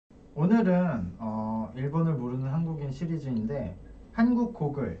오늘은 일본을 모르는 한국인 시리즈인데 한국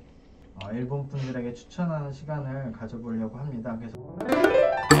곡을 일본 분들에게 추천하는 시간을 가져보려고 합니다. 그래서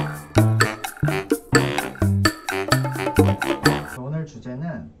오늘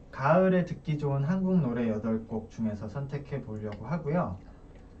주제는 가을에 듣기 좋은 한국 노래 8곡 중에서 선택해 보려고 하고요.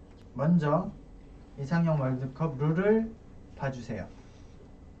 먼저 이상형 월드컵 룰을 봐주세요.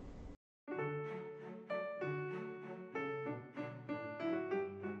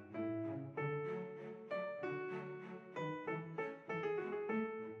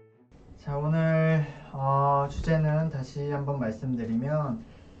 자, 오늘 주제는 다시 한번 말씀드리면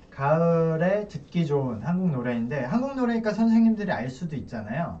가을에 듣기 좋은 한국 노래인데, 한국 노래니까 선생님들이 알 수도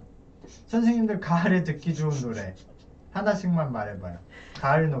있잖아요. 선생님들 가을에 듣기 좋은 노래 하나씩만 말해봐요.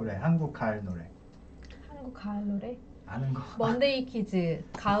 가을 노래, 한국 가을 노래. 한국 가을 노래? 아는 거. 먼데이 키즈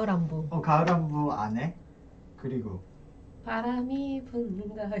가을 안부. 가을 안부 안 해? 그리고 바람이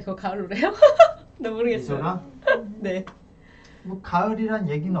분다. 이거 가을 노래요? 나 모르겠어요. 이소라? 네. 뭐 가을이란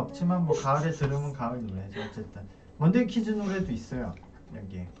얘기는 없지만 뭐 가을에 들으면 가을 노래죠. 어쨌든 먼데이 키즈 노래도 있어요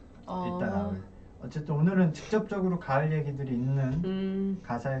여기에. 일단 어쨌든 오늘은 직접적으로 가을 얘기들이 있는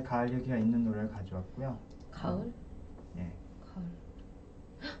가사에 가을 얘기가 있는 노래를 가져왔고요. 가을? 예. 가을.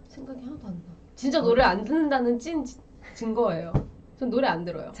 생각이 하나도 안 나. 진짜 노래 안 듣는다는 찐 증거예요. 전 노래 안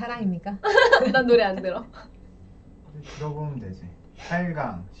들어요. 자랑입니까? 난 노래 안 들어. 들어보면 되지.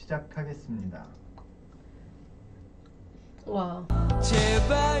 8강 시작하겠습니다. 와.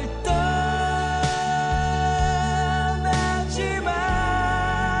 제발 떠나지 마라.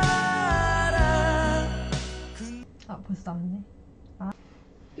 벌써 나왔네.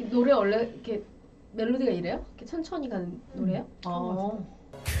 이 노래 원래 이렇게 멜로디가 이래요? 이렇게 천천히 가는 노래예요?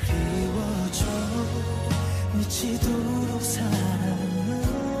 그리워져 미치도록 사랑을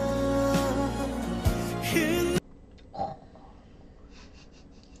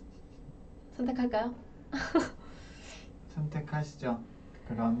선택할까요? 선택하시죠.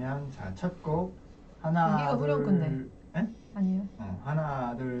 그러면 자, 첫 곡 하나 여기가 후렴 건데. 에? 아니에요.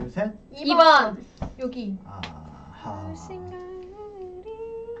 하나 둘 셋. 2번! 여기. 아하.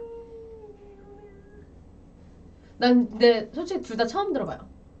 난 근데 솔직히 둘 다 처음 들어봐요.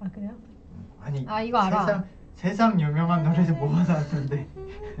 아 그래요? 아니 이거 알아. 세상 유명한 노래를 모아놨는데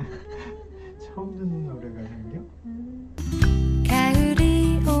처음 듣는 노래가 생겨?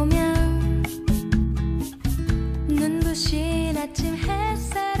 가을이 오면 눈부신 아침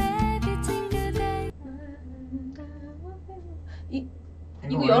햇살에 비친 그대.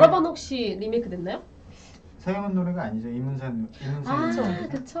 이거 여러 번 혹시 리메이크 됐나요? 서영은 노래가 아니죠. 이문세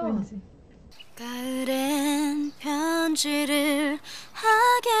그쵸. 왠지. 가을엔 편지를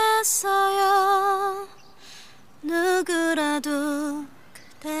하겠어요. 누구라도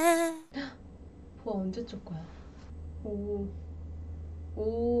그대. 보아 언제 쪽 거야?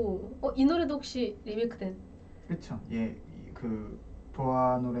 이 노래도 혹시 리메이크 된? 그쵸. 예, 그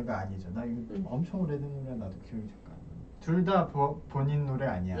보아 노래가 아니죠. 나 이거 엄청 오래된 노래 나도 기억이 잠깐. 둘 다 본인 노래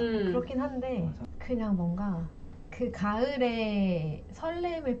아니야. 그렇긴 한데 그냥 뭔가 그 가을의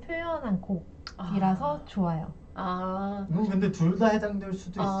설렘을 표현한 곡이라서 좋아요. 근데 둘 다 해당될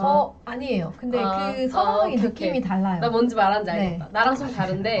수도 있어. 아니에요. 근데 그 선호의 느낌이 달라요. 나 뭔지 말하는지 알겠다. 네. 나랑 좀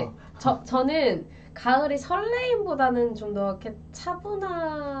다른데 저는 가을의 설레임보다는 좀 더 이렇게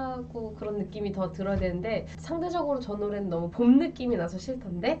차분하고 그런 느낌이 더 들어야 되는데 상대적으로 저 노래는 너무 봄 느낌이 나서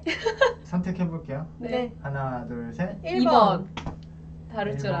싫던데? 선택해볼게요. 네. 하나 둘 셋. 2번.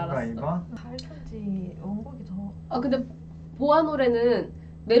 다를 줄 알았어. 2번. 가을 편지 원곡이 더. 근데 보아 노래는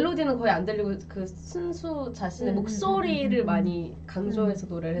멜로디는 거의 안 들리고 그 순수 자신의 목소리를 많이 강조해서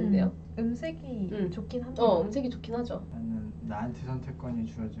노래를 했네요. 음색이 좋긴 합니다. 음색이 좋긴 하죠. 나는 나한테 선택권이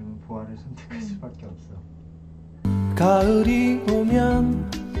주어지면 보아를 선택할 수밖에 없어. 가을이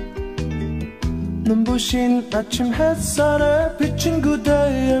오면 눈부신 아침 햇살에 비친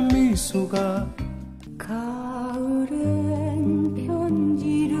그대의 미소가 가을엔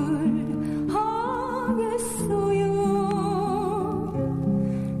편지를 하겠어요.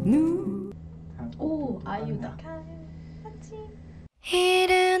 아이유다.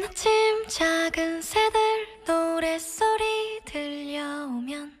 이른 아침 작은 새들 노랫소리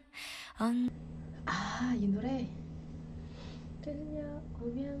들려오면 이 노래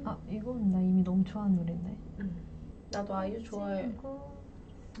들려오면 이건 나 이미 너무 좋아하는 노래인데. 나도 아이유 좋아해.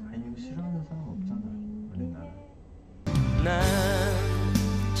 아이유 싫어하는 사람 없잖아 우리나라. 난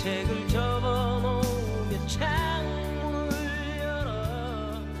책을 접어놓으며 창문을 열어.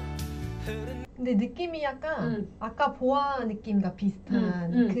 근데 느낌이 약간 아까 보아 느낌과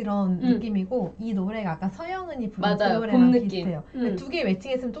비슷한 그런 느낌이고, 이 노래가 아까 서영은이 부른 그 맞아요. 노래랑 봄 느낌. 비슷해요. 근데 두 개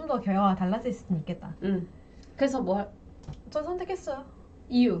매칭했으면 좀 더 결과가 달라질 수는 있겠다. 그래서 뭐 전 선택했어요.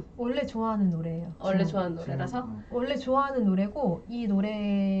 이유. 원래 좋아하는 노래예요. 원래 좋아하는 노래라서? 원래 좋아하는 노래고 이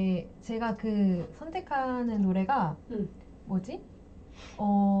노래 제가 그 선택하는 노래가 뭐지?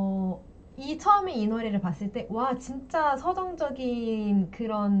 이 처음에 이 노래를 봤을 때 와 진짜 서정적인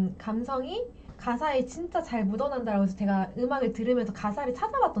그런 감성이 가사에 진짜 잘 묻어난다고 해서 제가 음악을 들으면서 가사를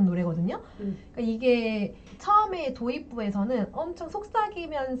찾아봤던 노래거든요. 그러니까 이게 처음에 도입부에서는 엄청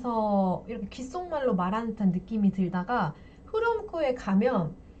속삭이면서 이렇게 귓속말로 말하는 듯한 느낌이 들다가 후렴구에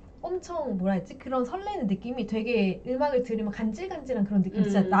가면 엄청 뭐라 했지? 그런 설레는 느낌이 되게 음악을 들으면 간질간질한 그런 느낌이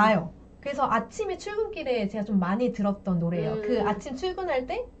진짜 나요. 그래서 아침에 출근길에 제가 좀 많이 들었던 노래예요. 그 아침 출근할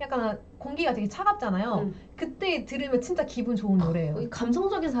때 약간 공기가 되게 차갑잖아요. 그때 들으면 진짜 기분 좋은 노래예요.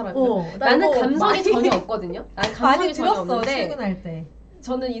 감성적인 사람이에요. 나는 나 이거 감성이 많이 전혀 없거든요. 나는 많이 감성이 전혀 들었어 없는데 출근할 때.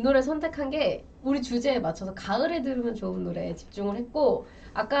 저는 이 노래 선택한 게 우리 주제에 맞춰서 가을에 들으면 좋은 노래에 집중을 했고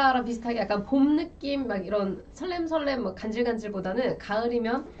아까랑 비슷하게 약간 봄 느낌 막 이런 설렘설렘 뭐 간질간질보다는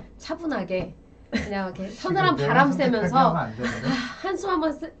가을이면 차분하게 그냥 이렇게 서늘한 바람 쐬면서 한숨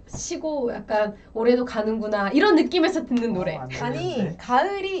한번 쉬고 약간 올해도 가는구나 이런 느낌에서 듣는 노래. 아니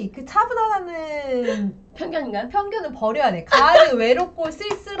가을이 그 차분하다는 편견인가요? 편견은 버려야 돼. 가을은 외롭고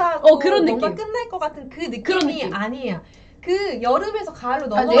쓸쓸하고 그런 뭔가 느낌. 끝날 것 같은 그 느낌이 그런 느낌. 아니야. 그 여름에서 가을로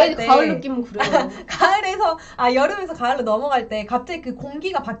내 넘어갈 때 가을 느낌은 그래요. 여름에서 가을로 넘어갈 때 갑자기 그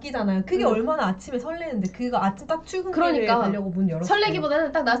공기가 바뀌잖아요. 그게 얼마나 아침에 설레는데 그거 아침 딱 출근길에 가려고 문 열었어.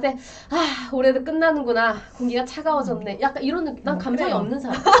 설레기보다는 딱 나왔을 때 올해도 끝나는구나. 공기가 차가워졌네. 약간 이런 느낌. 난 감성이 그래요. 없는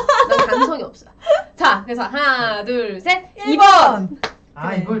사람. 난 감성이 없어요. 자, 그래서 하나, 둘, 셋. 2번.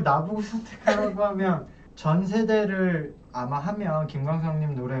 그래. 이걸 나보고 선택하라고 하면 전 세대를 아마 하면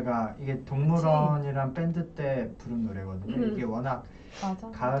김광석님 노래가 이게 동물원이란 밴드 때 부른 노래거든요. 이게 워낙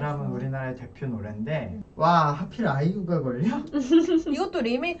맞아. 가을하면 우리나라의 대표 노래인데 와 하필 아이유가 걸려? 이것도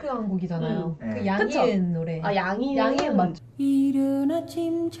리메이크한 곡이잖아요. 네. 그 양희은 노래. 양희은 맞죠? 이른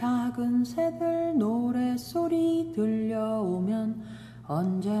아침 작은 새들 노랫소리 들려오면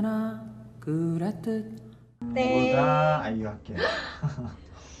언제나 그랬듯. 네. 보다 아이유 할게요.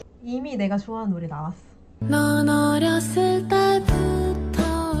 이미 내가 좋아하는 노래 나왔어. 넌 어렸을 때부터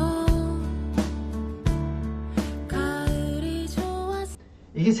가을이 좋았어.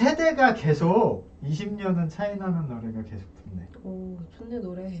 이게 세대가 계속 20년은 차이 나는 노래가 계속 붙네. 오, 좋네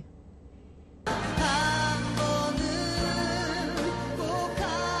노래.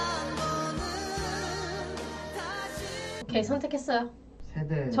 오케이, 선택했어요.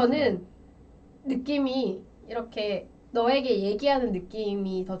 세대. 저는 느낌이 이렇게 너에게 얘기하는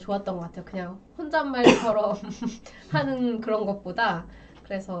느낌이 더 좋았던 것 같아요. 그냥 혼잣말처럼 하는 그런 것보다.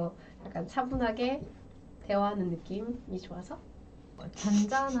 그래서 약간 차분하게 대화하는 느낌이 좋아서.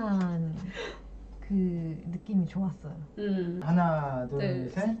 잔잔한 그 느낌이 좋았어요. 하나 둘 둘,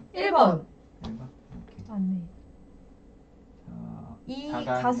 셋. 1번. 1번. 오케이. 맞네. 이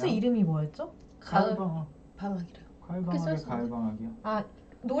사과요? 가수 이름이 뭐였죠? 가을방학. 방학이래요. 가을방학이 써있었네. 가을방학이요? 아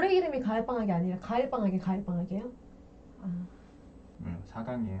노래 이름이 가을방학이 아니라 가을방학이에요? 아.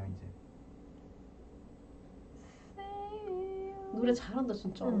 4강이에요 이제. 노래 잘한다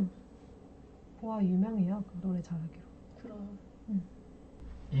진짜. 와 유명해요. 그 노래 잘하기로. 그럼.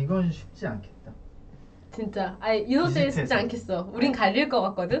 이건 쉽지 않겠다. 진짜. 아니 이 노래 쉽지 비슷해서. 않겠어. 우린 갈릴 것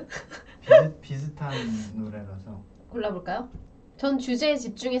같거든. 비슷한 노래라서. 골라볼까요? 전 주제에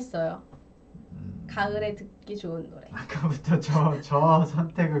집중했어요. 가을에 듣기 좋은 노래. 아까부터 저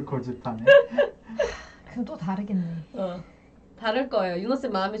선택을 고집하네. 그럼 또 다르겠네. 다를 거예요.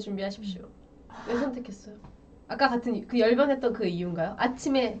 윤호쌤 마음의 준비하십시오. 왜 선택했어요? 아까 같은 그 열변했던 그 이유인가요?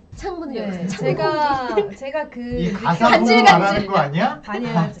 아침에 창문을 열었어요. 제가 그 이 가사 보고 말하는 거 아니야?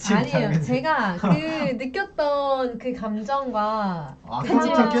 아니에요. 제가 그 느꼈던 그 감정과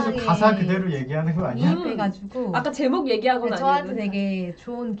아까부터 계속 가사 그대로 얘기하는 거 아니야? 그래가지고 아까 제목 얘기하고는 저한테 되게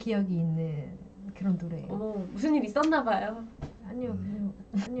좋은 기억이 있는 그런 노래예요. 어머 무슨 일 있었나 봐요. 아니요.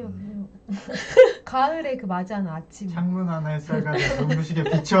 가을에 그 맞이하는 아침. 창문 하나 햇살가 눈부시게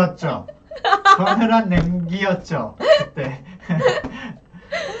비추었죠. 서늘한 냉기였죠 그때.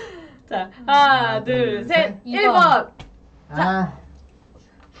 자 하나 둘 셋 1번.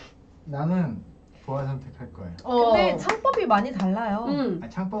 나는 보아 선택할 거예요. 근데 창법이 많이 달라요.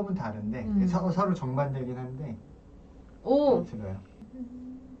 창법은 다른데 서로 정반대긴 한데. 오. 들어요.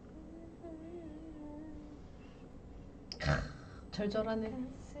 절절하네.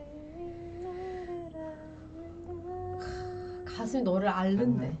 가슴이 너를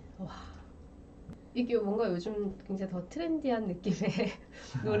앓는데. 와. 이게 뭔가 요즘 굉장히 더 트렌디한 느낌의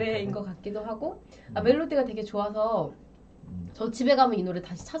노래인 것 같기도 하고 멜로디가 되게 좋아서 저 집에 가면 이 노래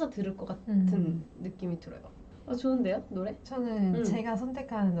다시 찾아 들을 것 같은 느낌이 들어요. 좋은데요? 노래? 저는 제가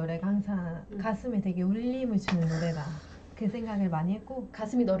선택하는 노래가 항상 가슴에 되게 울림을 주는 노래다. 그 생각을 많이 했고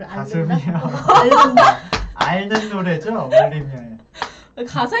가슴이 너를 가슴이요. 앓는다. 알는 노래죠. 울리면.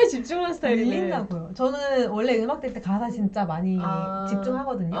 가사에 집중하는 스타일이네. 밀린다고요. 저는 원래 음악 들 때 가사 진짜 많이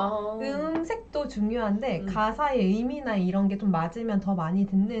집중하거든요. 음색도 중요한데 가사의 의미나 이런 게 좀 맞으면 더 많이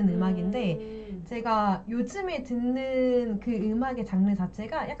듣는 음악인데 제가 요즘에 듣는 그 음악의 장르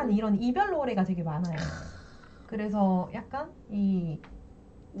자체가 약간 이런 이별 노래가 되게 많아요. 그래서 약간 이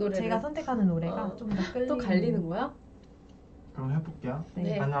노래를 제가 선택하는 노래가 좀 더 끌리는. 또 갈리는 거야? 그럼 해볼게요.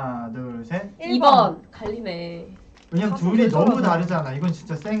 네. 하나, 둘, 셋. 2번 갈리네. 왜냐면 가수 둘이 너무 결정하자. 다르잖아. 이건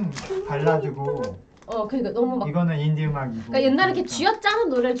진짜 생 발라드고 그러니까 너무 막 이거는 인디 음악이고. 그러니까 옛날에 이렇게 그러니까. 쥐어짜는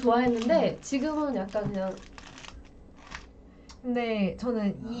노래를 좋아했는데 지금은 약간 그냥 근데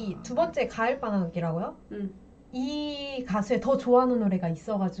저는 이 두 번째 가을방학이라고요? 음. 이 가수의 더 좋아하는 노래가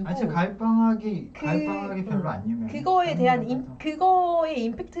있어가지고 아직 가을방학이 별로 안 유명해. 그거에 대한 한국에서. 그거의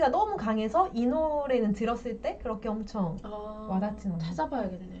임팩트가 너무 강해서 이 노래는 들었을 때 그렇게 엄청 와닿진 않아요.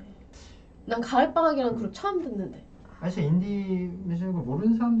 찾아봐야겠네. 난 가을방학이라는 그룹 처음 듣는데. 사실 인디 뮤직을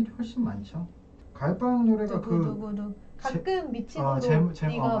모르는 사람들이 훨씬 많죠. 가을방학 노래가 누구누구누 가끔 미치고도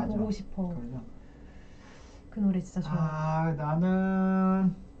네가 맞아. 보고 싶어. 그죠? 그 노래 진짜 좋아.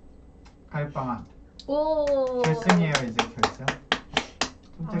 나는 가을방학. 오. 결승이에요 이제 결승.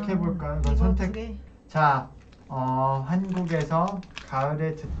 선택해볼까요? 이건 이거 선택. 두 개. 자, 한국에서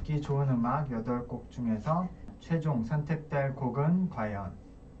가을에 듣기 좋은 음악 8곡 중에서 최종 선택될 곡은 과연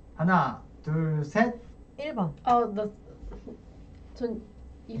하나, 둘, 셋. 1번. 전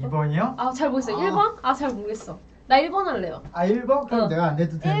 2번이요? 잘 모르겠어요. 1번? 잘 모르겠어. 나 1번 할래요. 1번? 그럼 내가 안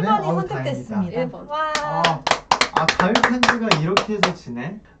해도 되네? 1번이 어우, 선택됐습니다. 다행이다. 1번. 와. 가을 편지가 이렇게 해서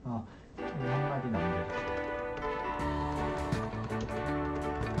지네? 한마디 남겨주세요.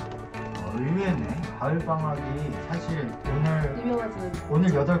 의외네. 가을방학이 사실 유명하지는. 오늘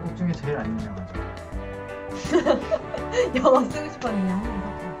 8곡 중에 제일 안 유명하죠. 영어 쓰고 싶었는데 한번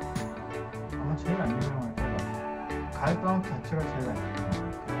아마 제일 안 유명할 것 같아요. 가을방학 자체가 제일 안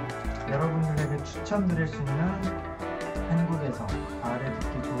유명할 거예요. 여러분들에게 추천드릴 수 있는 한국에서 가을에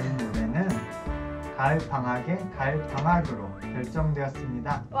듣기 좋은 노래는 가을방학의 가을방학으로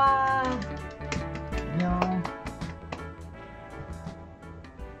결정되었습니다. 와.